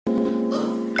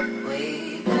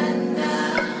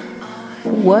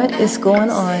What is going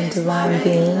on, divine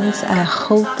beings? I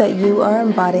hope that you are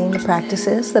embodying the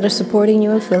practices that are supporting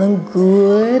you and feeling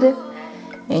good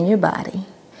in your body.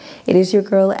 It is your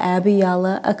girl,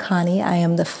 iyaKIN. I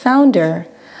am the founder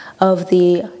of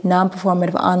the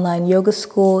non-performative online yoga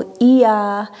school,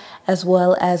 Iya, as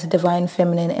well as a divine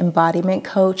feminine embodiment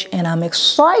coach. And I'm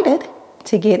excited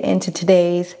to get into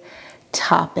today's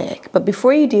topic. But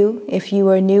before you do, if you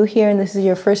are new here and this is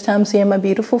your first time seeing my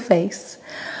beautiful face,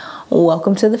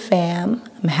 welcome to the fam.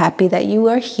 I'm happy that you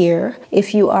are here.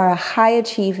 If you are a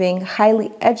high-achieving,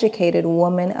 highly educated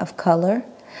woman of color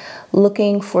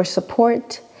looking for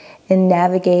support in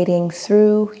navigating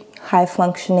through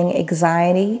high-functioning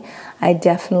anxiety, I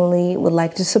definitely would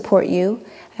like to support you.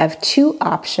 I have two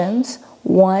options.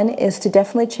 One is to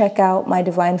definitely check out my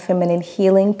Divine Feminine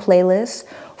Healing playlist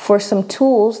for some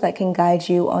tools that can guide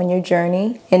you on your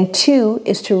journey. And two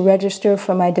is to register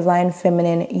for my Divine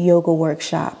Feminine Yoga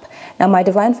Workshop. Now, my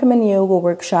Divine Feminine Yoga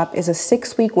Workshop is a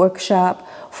 6-week workshop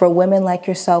for women like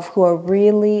yourself who are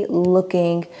really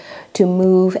looking to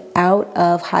move out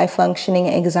of high-functioning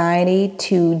anxiety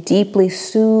to deeply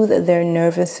soothe their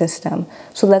nervous system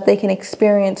so that they can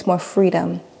experience more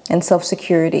freedom and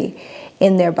self-security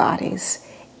in their bodies.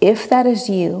 If that is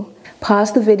you,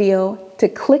 pause the video to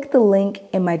click the link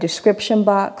in my description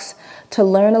box to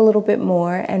learn a little bit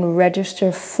more and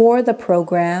register for the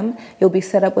program. You'll be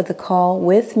set up with a call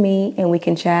with me and we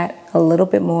can chat a little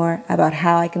bit more about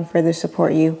how I can further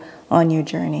support you on your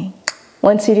journey.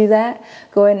 Once you do that,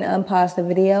 go ahead and unpause the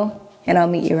video and I'll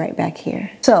meet you right back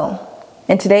here. So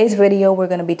in today's video, we're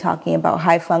going to be talking about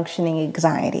high functioning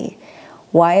anxiety.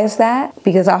 Why is that?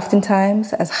 Because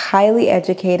oftentimes as highly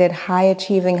educated, high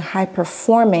achieving, high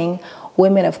performing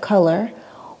women of color,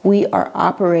 we are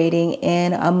operating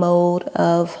in a mode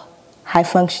of high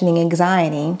functioning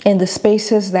anxiety in the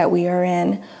spaces that we are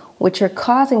in, which are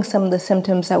causing some of the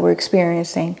symptoms that we're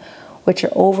experiencing, which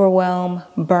are overwhelm,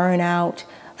 burnout,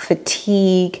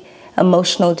 fatigue,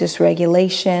 emotional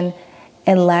dysregulation,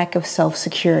 and lack of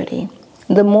self-security.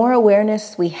 The more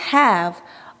awareness we have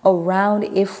around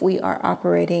if we are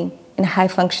operating in high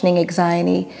functioning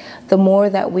anxiety, the more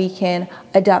that we can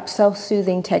adopt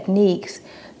self-soothing techniques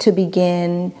to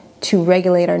begin to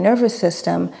regulate our nervous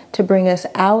system to bring us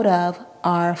out of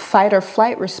our fight or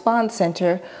flight response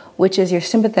center, which is your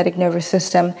sympathetic nervous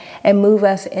system, and move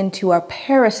us into our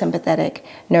parasympathetic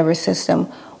nervous system,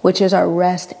 which is our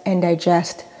rest and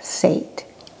digest state.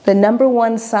 The number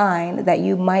one sign that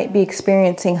you might be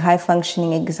experiencing high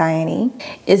functioning anxiety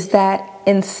is that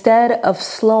instead of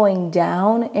slowing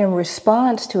down in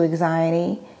response to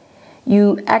anxiety,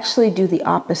 you actually do the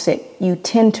opposite. You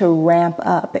tend to ramp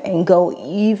up and go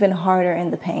even harder in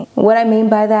the pain. What I mean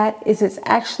by that is it's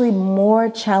actually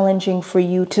more challenging for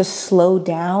you to slow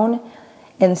down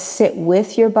and sit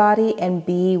with your body and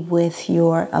be with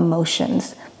your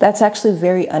emotions. That's actually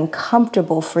very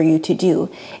uncomfortable for you to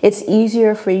do. It's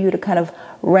easier for you to kind of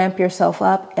ramp yourself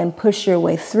up and push your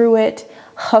way through it,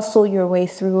 hustle your way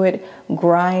through it,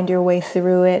 grind your way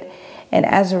through it. And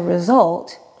as a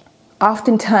result,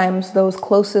 oftentimes those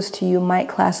closest to you might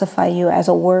classify you as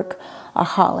a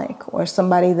workaholic or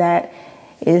somebody that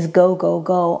is go, go,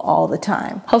 go all the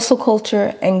time. Hustle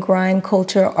culture and grind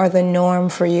culture are the norm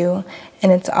for you.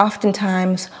 And it's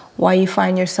oftentimes why you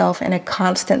find yourself in a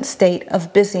constant state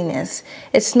of busyness.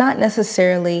 It's not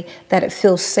necessarily that it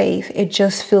feels safe. It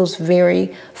just feels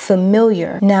very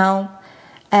familiar. Now,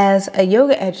 as a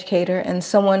yoga educator and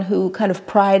someone who kind of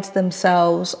prides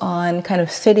themselves on kind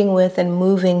of sitting with and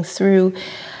moving through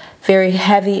very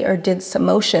heavy or dense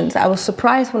emotions, I was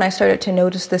surprised when I started to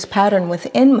notice this pattern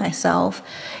within myself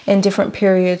in different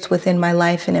periods within my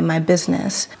life and in my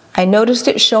business. I noticed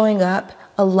it showing up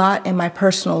a lot in my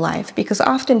personal life because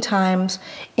oftentimes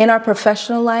in our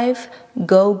professional life,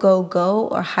 go, go, go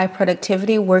or high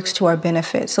productivity works to our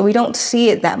benefit. So we don't see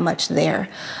it that much there.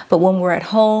 But when we're at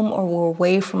home or we're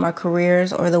away from our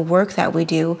careers or the work that we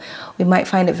do, we might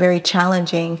find it very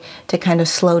challenging to kind of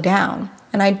slow down.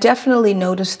 And I definitely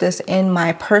noticed this in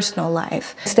my personal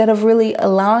life. Instead of really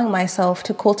allowing myself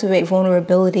to cultivate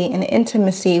vulnerability and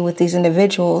intimacy with these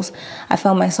individuals, I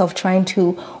found myself trying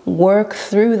to work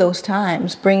through those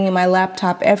times, bringing my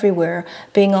laptop everywhere,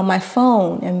 being on my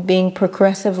phone and being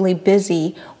progressively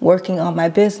busy working on my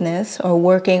business or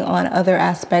working on other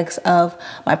aspects of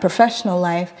my professional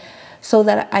life so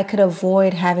that I could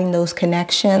avoid having those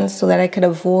connections, so that I could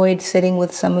avoid sitting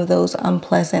with some of those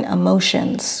unpleasant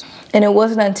emotions. And it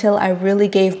wasn't until I really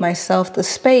gave myself the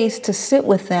space to sit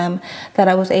with them that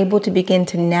I was able to begin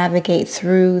to navigate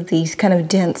through these kind of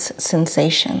dense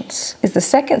sensations. The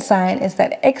second sign is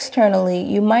that externally,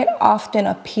 you might often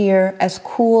appear as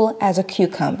cool as a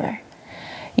cucumber.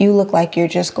 You look like you're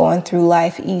just going through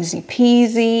life easy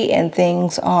peasy and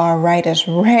things are right as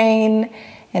rain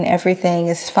and everything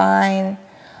is fine.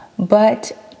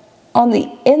 But on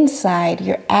the inside,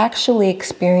 you're actually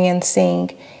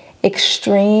experiencing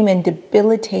extreme and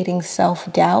debilitating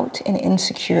self-doubt and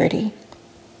insecurity.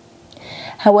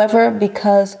 However,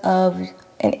 because of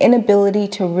an inability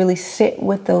to really sit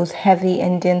with those heavy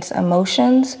and dense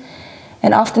emotions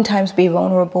and oftentimes be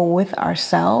vulnerable with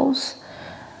ourselves,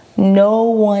 no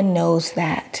one knows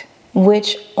that,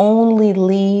 which only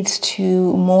leads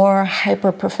to more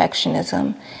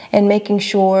hyper-perfectionism and making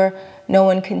sure no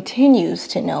one continues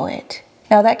to know it.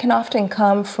 Now, that can often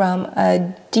come from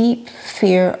a deep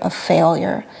fear of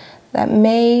failure that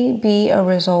may be a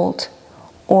result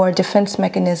or defense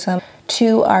mechanism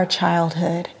to our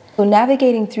childhood. So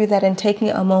navigating through that and taking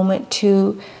a moment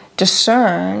to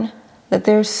discern that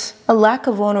there's a lack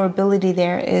of vulnerability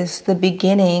there is the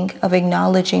beginning of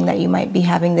acknowledging that you might be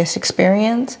having this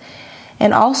experience,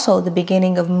 and also the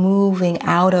beginning of moving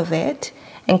out of it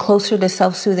and closer to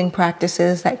self-soothing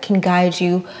practices that can guide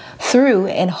you through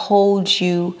and hold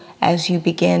you as you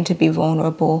begin to be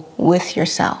vulnerable with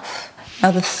yourself.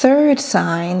 Now, the third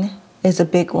sign is a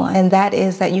big one, and that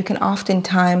is that you can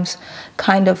oftentimes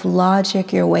kind of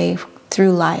logic your way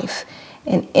through life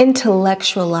and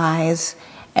intellectualize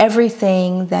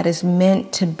everything that is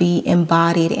meant to be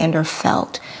embodied and or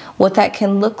felt. What that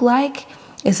can look like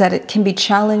is that it can be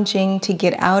challenging to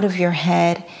get out of your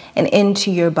head and into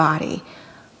your body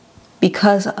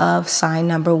because of sign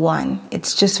number 1.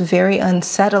 It's just very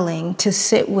unsettling to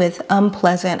sit with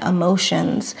unpleasant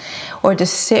emotions or to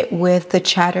sit with the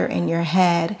chatter in your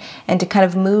head and to kind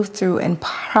of move through and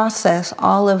process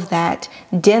all of that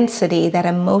density, that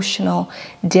emotional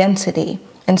density.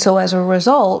 And so as a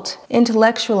result,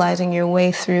 intellectualizing your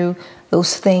way through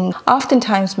those things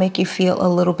oftentimes make you feel a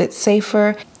little bit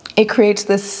safer. It creates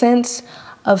this sense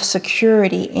of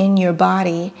security in your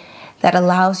body that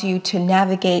allows you to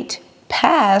navigate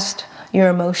past your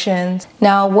emotions.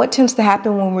 Now, what tends to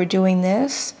happen when we're doing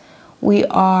this? We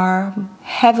are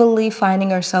heavily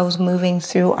finding ourselves moving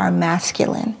through our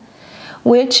masculine,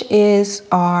 which is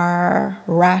our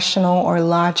rational or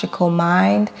logical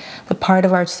mind, the part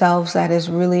of ourselves that is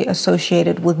really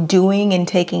associated with doing and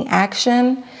taking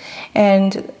action.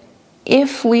 And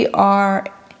if we are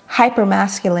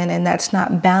hypermasculine and that's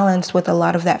not balanced with a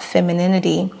lot of that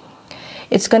femininity,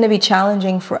 it's going to be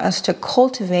challenging for us to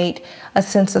cultivate a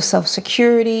sense of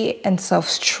self-security and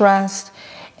self-trust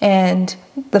and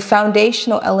the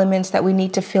foundational elements that we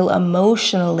need to feel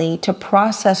emotionally to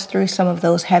process through some of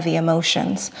those heavy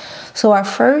emotions. So our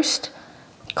first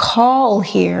call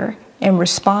here in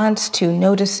response to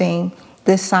noticing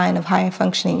this sign of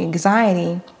high-functioning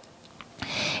anxiety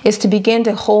is to begin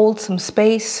to hold some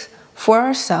space for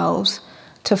ourselves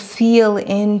to feel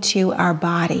into our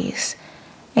bodies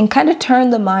and kind of turn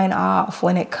the mind off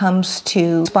when it comes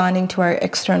to responding to our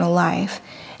external life.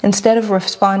 Instead of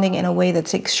responding in a way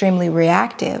that's extremely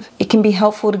reactive, it can be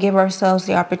helpful to give ourselves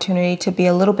the opportunity to be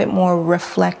a little bit more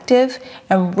reflective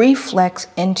and reflex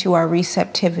into our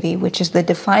receptivity, which is the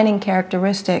defining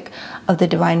characteristic of the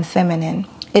divine feminine.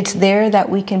 It's there that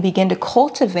we can begin to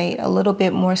cultivate a little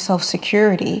bit more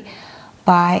self-security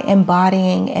by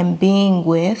embodying and being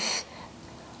with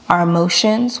our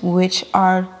emotions, which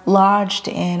are lodged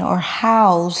in or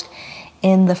housed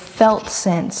in the felt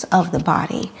sense of the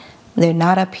body. They're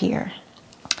not up here.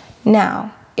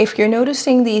 Now, if you're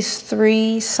noticing these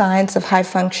 3 signs of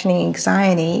high-functioning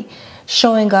anxiety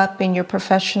showing up in your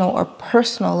professional or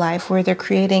personal life where they're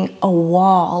creating a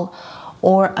wall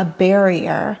or a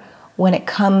barrier when it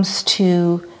comes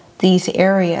to these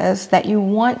areas that you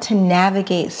want to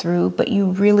navigate through, but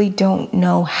you really don't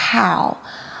know how,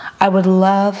 I would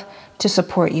love to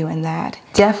support you in that.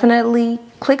 Definitely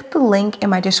click the link in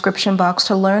my description box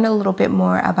to learn a little bit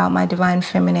more about my Divine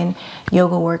Feminine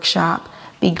Yoga Workshop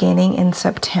beginning in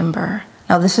September.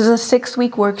 Now, this is a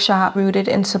 6-week workshop rooted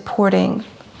in supporting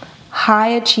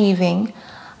high-achieving,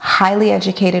 highly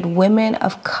educated women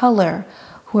of color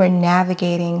who are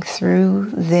navigating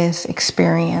through this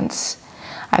experience.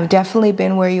 I've definitely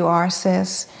been where you are,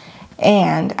 sis.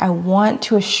 And I want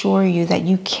to assure you that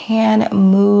you can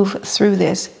move through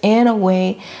this in a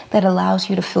way that allows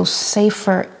you to feel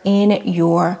safer in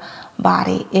your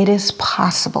body. It is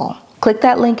possible. Click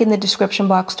that link in the description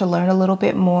box to learn a little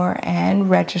bit more and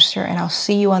register, and I'll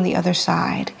see you on the other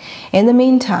side. In the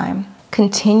meantime,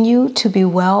 continue to be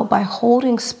well by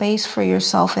holding space for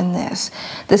yourself in this.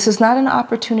 This is not an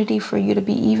opportunity for you to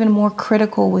be even more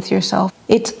critical with yourself.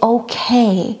 It's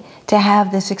okay to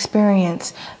have this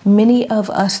experience. Many of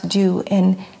us do,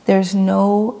 and there's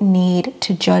no need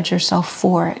to judge yourself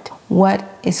for it. What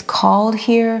is called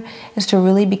here is to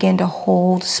really begin to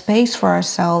hold space for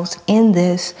ourselves in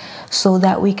this so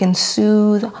that we can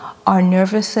soothe our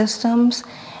nervous systems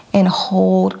and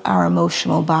hold our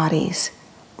emotional bodies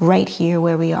right here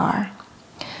where we are.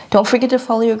 Don't forget to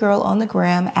follow your girl on the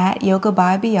gram at Yoga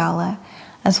by Biyala,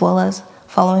 as well as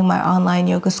following my online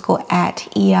yoga school at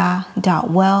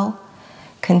iya.well.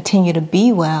 Continue to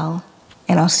be well,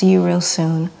 and I'll see you real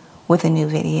soon with a new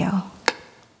video.